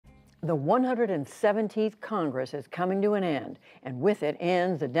The 117th Congress is coming to an end, and with it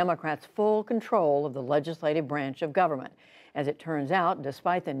ends the Democrats' full control of the legislative branch of government. As it turns out,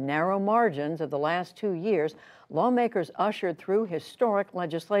 despite the narrow margins of the last 2 years, lawmakers ushered through historic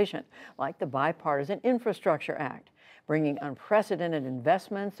legislation, like the Bipartisan Infrastructure Act. Bringing unprecedented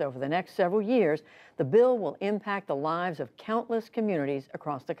investments over the next several years, the bill will impact the lives of countless communities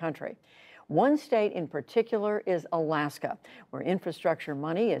across the country. One state in particular is Alaska, where infrastructure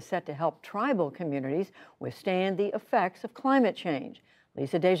money is set to help tribal communities withstand the effects of climate change.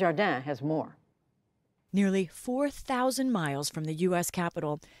 Lisa Desjardins has more. Nearly 4,000 miles from the U.S.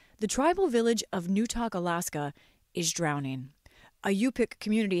 Capitol, the tribal village of Newtok, Alaska, is drowning. A Yupik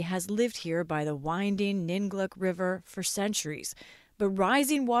community has lived here by the winding Ningluk River for centuries, but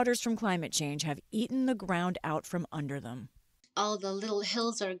rising waters from climate change have eaten the ground out from under them. All the little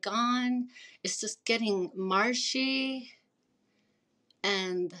hills are gone. It's just getting marshy,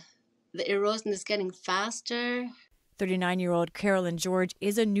 and the erosion is getting faster. 39-year-old Carolyn George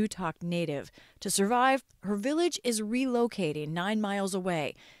is a Newtok native. To survive, her village is relocating 9 miles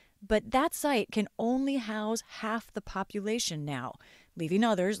away. But that site can only house half the population now, leaving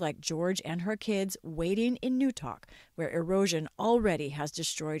others like George and her kids waiting in Newtok, where erosion already has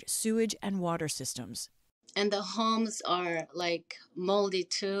destroyed sewage and water systems. And the homes are like moldy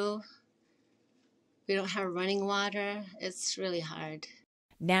too. We don't have running water. It's really hard.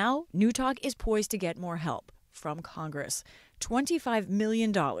 Now, Newtok is poised to get more help from Congress. $25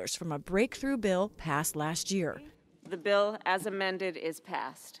 million from a breakthrough bill passed last year. The bill, as amended, is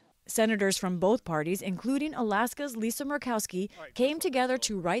passed. Senators from both parties, including Alaska's Lisa Murkowski, came together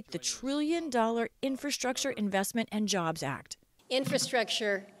to write the $1 trillion Infrastructure Investment and Jobs Act.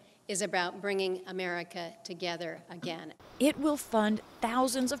 Infrastructure is about bringing America together again. It will fund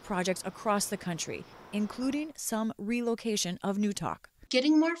thousands of projects across the country, including some relocation of Newtok.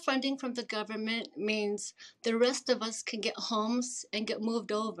 Getting more funding from the government means the rest of us can get homes and get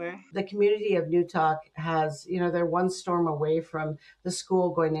moved over. The community of Newtok has, they're one storm away from the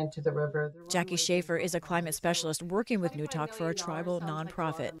school going into the river. Jackie Schaefer is a climate specialist working with Newtok for a tribal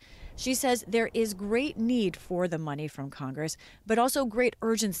nonprofit. She says there is great need for the money from Congress, but also great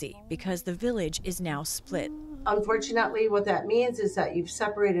urgency because the village is now split. Unfortunately, what that means is that you've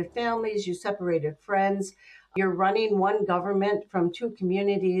separated families, you've separated friends. You're running one government from two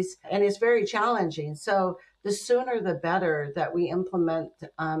communities, and it's very challenging. So the sooner the better that we implement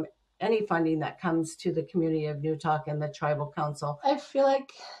any funding that comes to the community of Newtok and the Tribal Council. I feel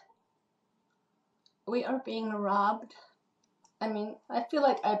like we are being robbed. I feel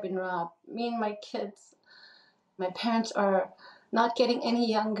like I've been robbed. Me and my kids, my parents are not getting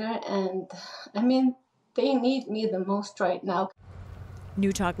any younger, and they need me the most right now.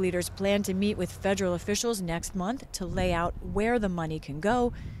 Newtok leaders plan to meet with federal officials next month to lay out where the money can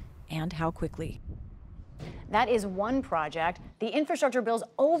go and how quickly. That is one project. The infrastructure bill's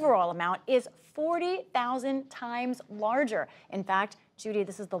overall amount is 40,000 times larger. In fact, Judy,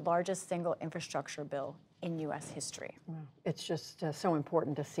 this is the largest single infrastructure bill in U.S. history. Well, it's just so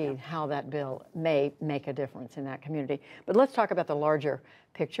important to see how that bill may make a difference in that community. But let's talk about the larger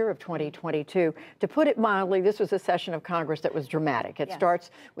picture of 2022. To put it mildly, this was a session of Congress that was dramatic. It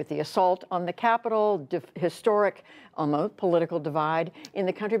starts with the assault on the Capitol, historic, almost political divide in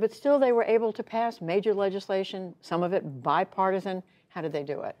the country, but still they were able to pass major legislation, some of it bipartisan. How did they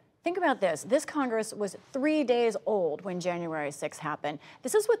do it? Think about this. This Congress was 3 days old when January 6th happened.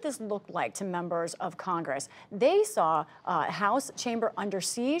 This is what this looked like to members of Congress. They saw House chamber under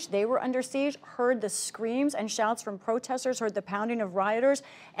siege. They were under siege, heard the screams and shouts from protesters, heard the pounding of rioters.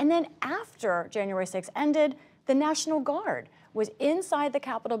 And then after January 6th ended, the National Guard was inside the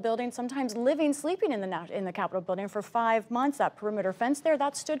Capitol building, sometimes living, sleeping in the Capitol building for 5 months. That perimeter fence there,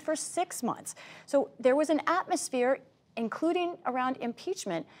 that stood for 6 months. So there was an atmosphere, including around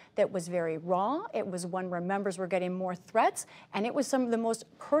impeachment, that was very raw. It was one where members were getting more threats, and it was some of the most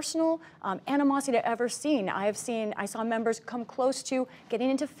personal animosity I've ever seen. I saw members come close to getting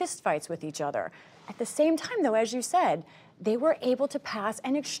into fistfights with each other. At the same time, though, as you said, they were able to pass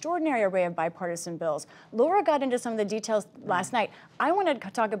an extraordinary array of bipartisan bills. Laura got into some of the details last night. I wanted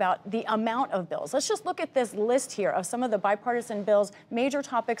to talk about the amount of bills. Let's just look at this list here of some of the bipartisan bills, major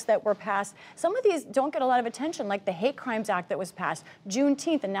topics that were passed. Some of these don't get a lot of attention, like the Hate Crimes Act that was passed,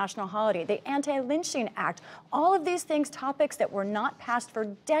 Juneteenth, a national holiday, the Anti-Lynching Act, all of these things, topics that were not passed for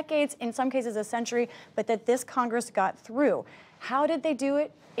decades, in some cases a century, but that this Congress got through. How did they do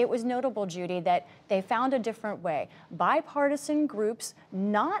it? It was notable, Judy, that they found a different way. Bipartisan groups,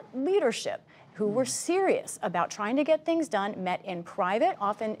 not leadership. who were serious about trying to get things done, met in private,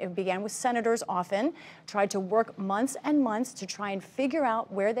 often it began with senators often, tried to work months and months to try and figure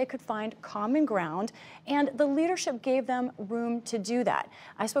out where they could find common ground, and the leadership gave them room to do that.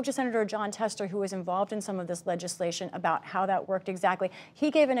 I spoke to Senator John Tester, who was involved in some of this legislation, about how that worked exactly. He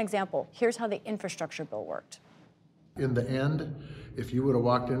gave an example. Here's how the infrastructure bill worked. In the end, if you would have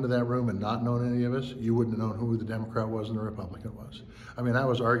walked into that room and not known any of us, you wouldn't have known who the Democrat was and the Republican was. I mean, I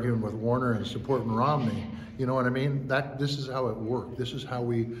was arguing with Warner and supporting Romney. You know what I mean? This is how it worked. This is how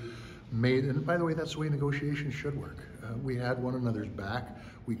we made, and by the way, that's the way negotiations should work. We had one another's back.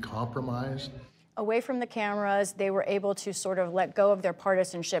 We compromised. Away from the cameras, they were able to sort of let go of their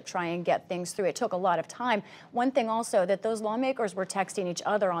partisanship, try and get things through. It took a lot of time. One thing also, that those lawmakers were texting each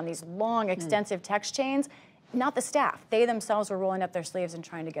other on these long, extensive text chains, not the staff. They themselves were rolling up their sleeves and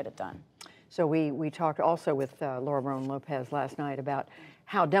trying to get it done. So we talked also with Laura Brown Lopez last night about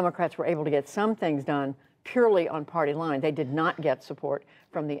how Democrats were able to get some things done purely on party lines. They did not get support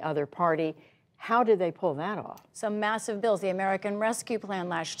from the other party. How did they pull that off? Some massive bills, the American Rescue Plan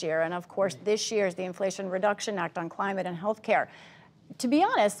last year, and of course this year's the Inflation Reduction Act on climate and health care. To be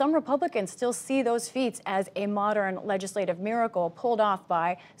honest, some Republicans still see those feats as a modern legislative miracle pulled off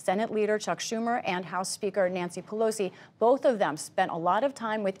by Senate Leader Chuck Schumer and House Speaker Nancy Pelosi. Both of them spent a lot of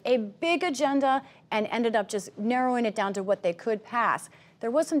time with a big agenda and ended up just narrowing it down to what they could pass. There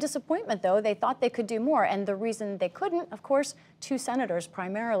was some disappointment, though. They thought they could do more, and the reason they couldn't, of course, two senators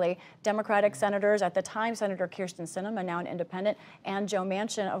primarily, Democratic senators at the time, Senator Kyrsten Sinema, now an independent, and Joe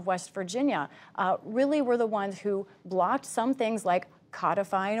Manchin of West Virginia, really were the ones who blocked some things like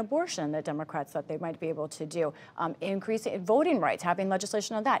codifying abortion that Democrats thought they might be able to do, increasing voting rights, having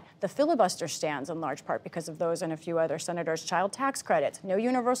legislation on that. The filibuster stands in large part because of those and a few other senators. Child tax credits, no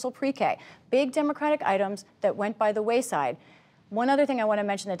universal pre-K, big Democratic items that went by the wayside. One other thing I want to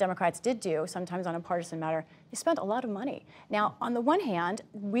mention that Democrats did do, sometimes on a partisan matter, they spent a lot of money. Now, on the one hand,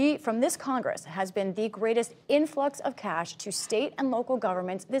 from this Congress has been the greatest influx of cash to state and local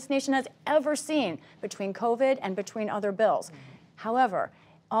governments this nation has ever seen between COVID and between other bills. However,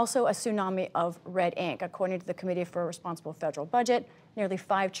 also a tsunami of red ink. According to the Committee for a Responsible Federal Budget, nearly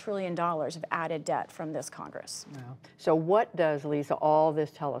 $5 trillion of added debt from this Congress. Wow. So what does, Lisa, all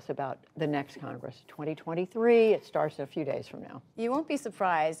this tell us about the next Congress? 2023, it starts in a few days from now. You won't be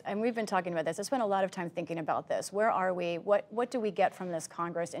surprised, and we've been talking about this. I spent a lot of time thinking about this. Where are we? What do we get from this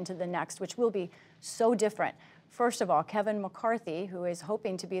Congress into the next, which will be so different? First of all, Kevin McCarthy, who is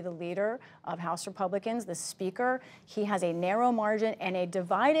hoping to be the leader of House Republicans, the Speaker, he has a narrow margin and a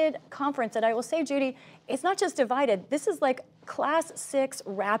divided conference that I will say, Judy, it's not just divided. This is like Class 6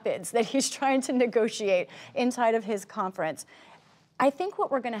 rapids that he's trying to negotiate inside of his conference. I think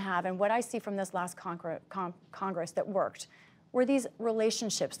what we're going to have, and what I see from this last Congress that worked, were these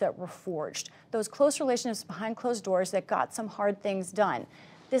relationships that were forged, those close relationships behind closed doors that got some hard things done.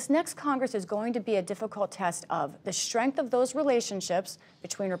 This next Congress is going to be a difficult test of the strength of those relationships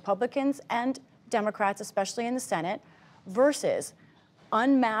between Republicans and Democrats, especially in the Senate, versus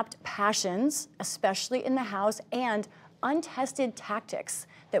unmapped passions, especially in the House, and untested tactics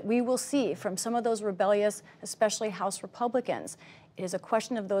that we will see from some of those rebellious, especially House Republicans. It is a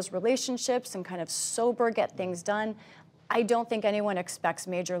question of those relationships and kind of sober get things done. I don't think anyone expects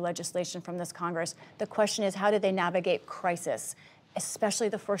major legislation from this Congress. The question is, how do they navigate crisis? Especially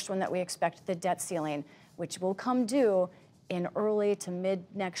the first one that we expect, the debt ceiling, which will come due in early to mid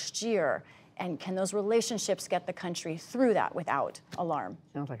next year. And can those relationships get the country through that without alarm?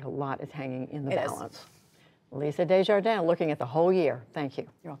 Sounds like a lot is hanging in the balance. Lisa Desjardins looking at the whole year. Thank you.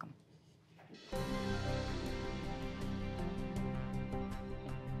 You're welcome.